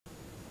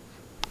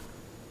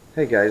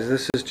Hey guys,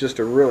 this is just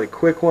a really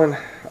quick one.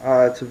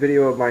 It's a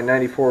video of my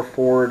 94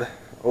 Ford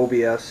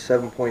OBS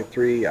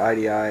 7.3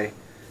 IDI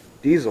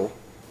diesel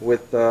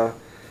with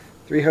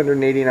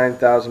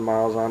 389,000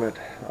 miles on it.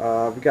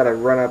 I've got to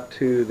run up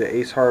to the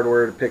Ace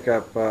Hardware to pick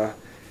up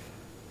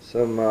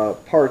some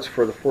parts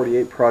for the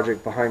 48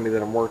 project behind me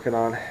that I'm working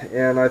on,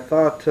 and I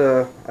thought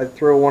I'd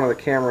throw one of the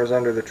cameras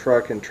under the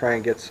truck and try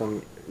and get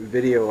some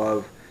video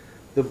of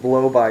the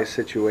blow-by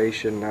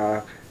situation.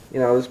 You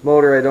know, this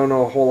motor, I don't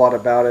know a whole lot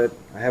about it.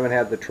 I haven't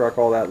had the truck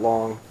all that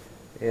long,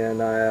 and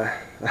I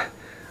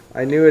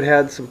knew it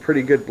had some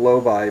pretty good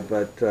blow-by,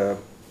 but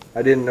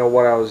I didn't know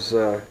what I was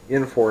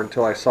in for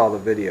until I saw the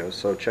video,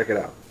 so check it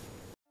out.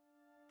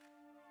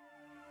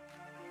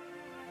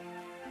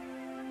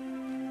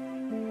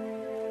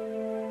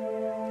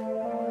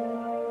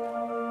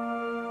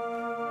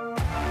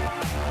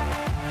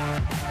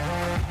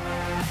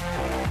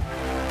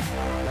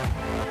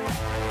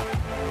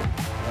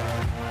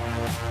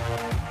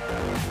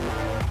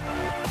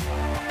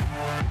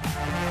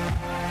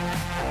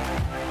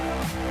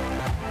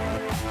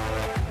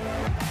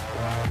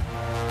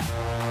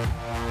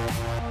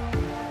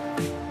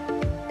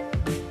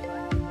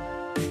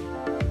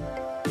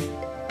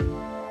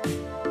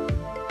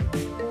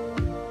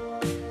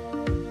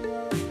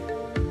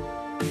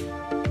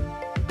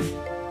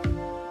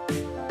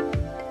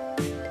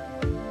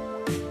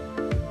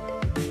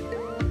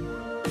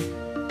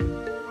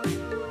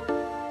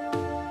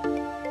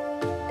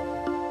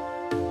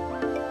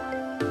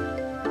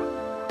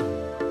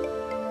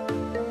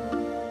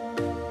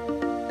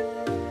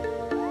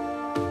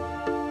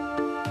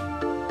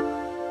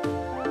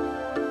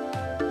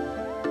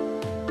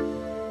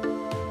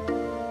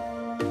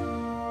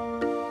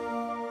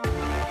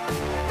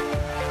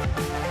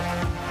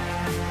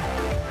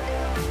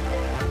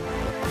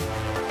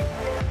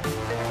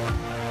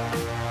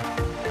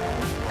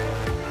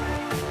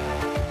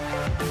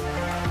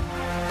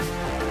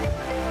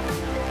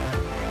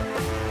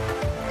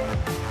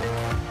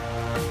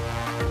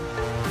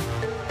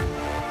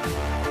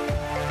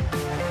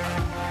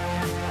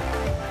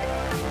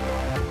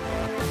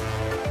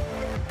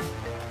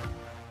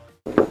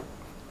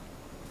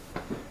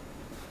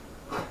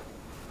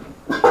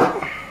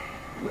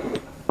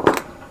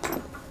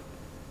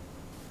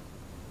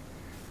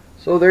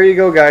 So there you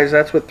go, guys.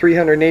 That's what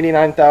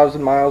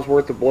 389,000 miles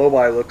worth of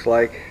blow-by looks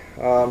like.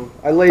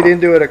 I laid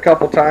into it a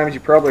couple times. You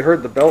probably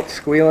heard the belt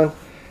squealing.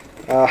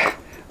 I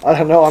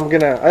don't know.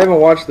 I haven't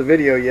watched the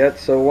video yet,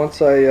 so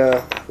once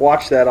I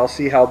watch that, I'll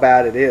see how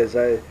bad it is.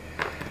 I've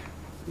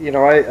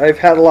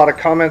had a lot of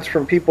comments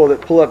from people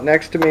that pull up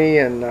next to me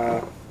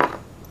and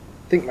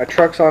think my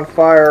truck's on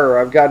fire, or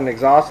I've got an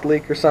exhaust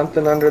leak or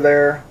something under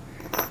there,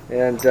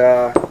 and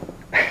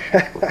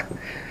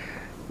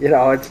you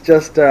know, it's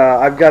just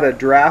I've got a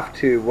draft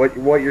tube.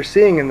 What you're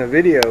seeing in the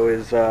video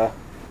is a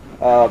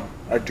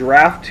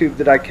draft tube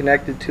that I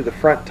connected to the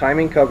front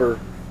timing cover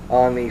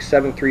on the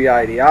 7.3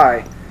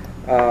 IDI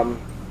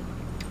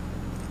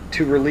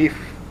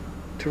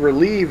to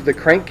relieve the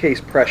crankcase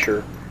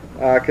pressure.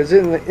 Because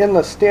in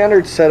the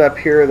standard setup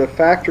here, the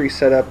factory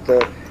setup,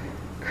 the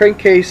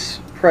crankcase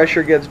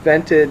pressure gets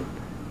vented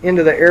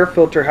into the air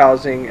filter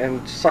housing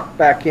and sucked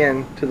back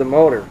in to the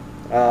motor.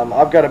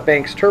 I've got a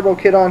Banks turbo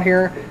kit on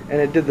here,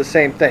 and it did the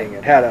same thing.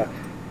 It had a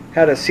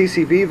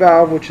CCV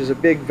valve, which is a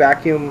big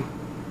vacuum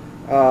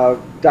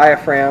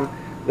diaphragm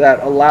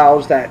that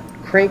allows that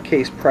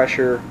crankcase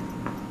pressure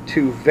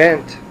to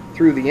vent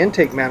through the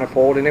intake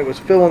manifold, and it was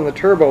filling the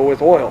turbo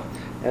with oil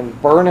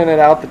and burning it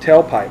out the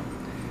tailpipe.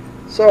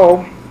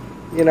 So,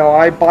 you know,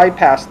 I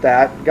bypassed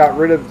that, got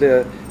rid of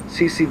the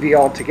CCV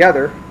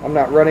altogether. I'm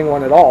not running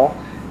one at all,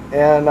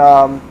 and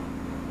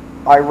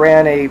I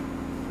ran a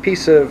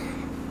piece of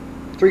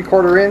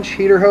 3/4 inch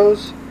heater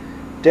hose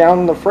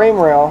down the frame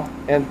rail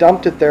and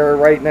dumped it there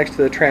right next to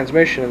the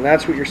transmission, and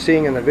that's what you're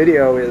seeing in the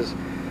video is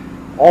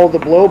all the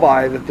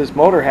blow-by that this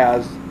motor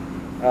has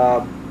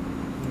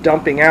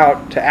dumping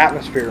out to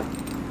atmosphere.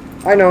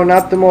 I know,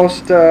 not the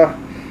most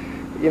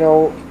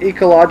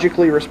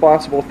ecologically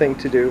responsible thing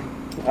to do,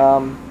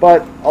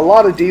 but a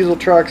lot of diesel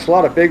trucks, a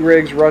lot of big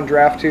rigs run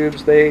draft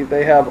tubes.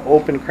 They have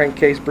open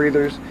crankcase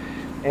breathers,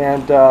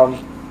 and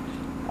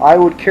I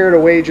would care to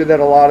wager that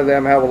a lot of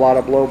them have a lot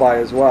of blow-by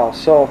as well.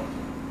 So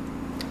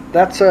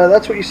that's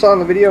what you saw in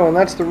the video, and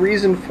that's the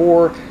reason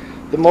for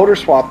the motor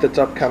swap that's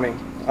upcoming.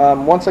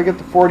 Once I get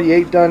the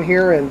 48 done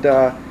here, and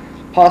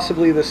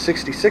possibly the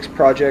 66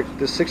 project,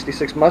 the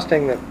 66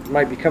 Mustang that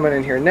might be coming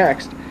in here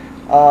next,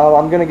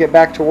 I'm going to get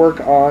back to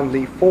work on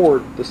the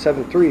Ford, the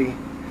 7.3,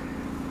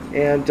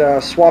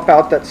 and swap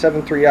out that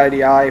 7.3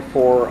 IDI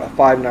for a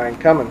 5.9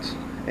 Cummins.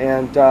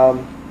 And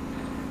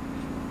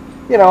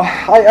you know,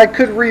 I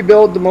could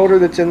rebuild the motor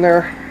that's in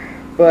there,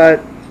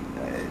 but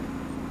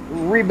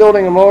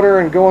rebuilding a motor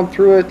and going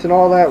through it and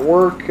all that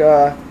work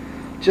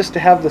just to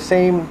have the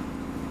same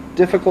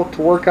difficult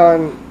to work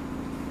on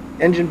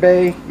engine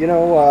bay, you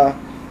know,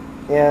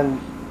 and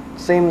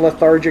same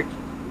lethargic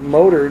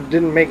motor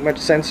didn't make much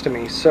sense to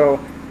me. So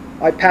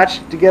I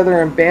patched it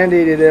together and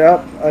band-aided it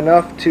up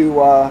enough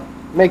to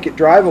make it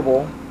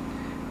drivable,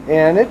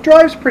 and it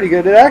drives pretty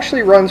good. It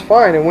actually runs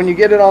fine, and when you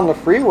get it on the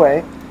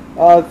freeway,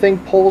 the thing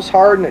pulls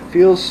hard and it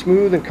feels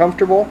smooth and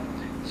comfortable.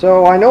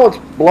 So I know it's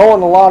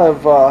blowing a lot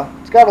of,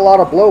 it's got a lot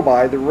of blow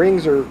by. The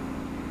rings are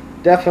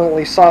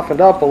definitely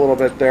softened up a little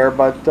bit there,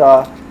 but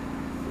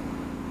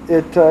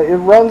it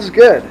runs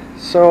good.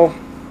 So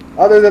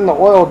other than the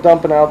oil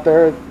dumping out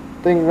there, the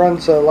thing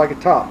runs like a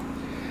top.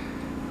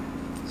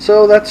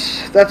 So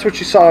that's what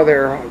you saw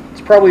there.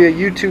 It's probably a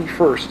YouTube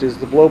first, is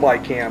the blow by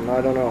cam. I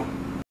don't know.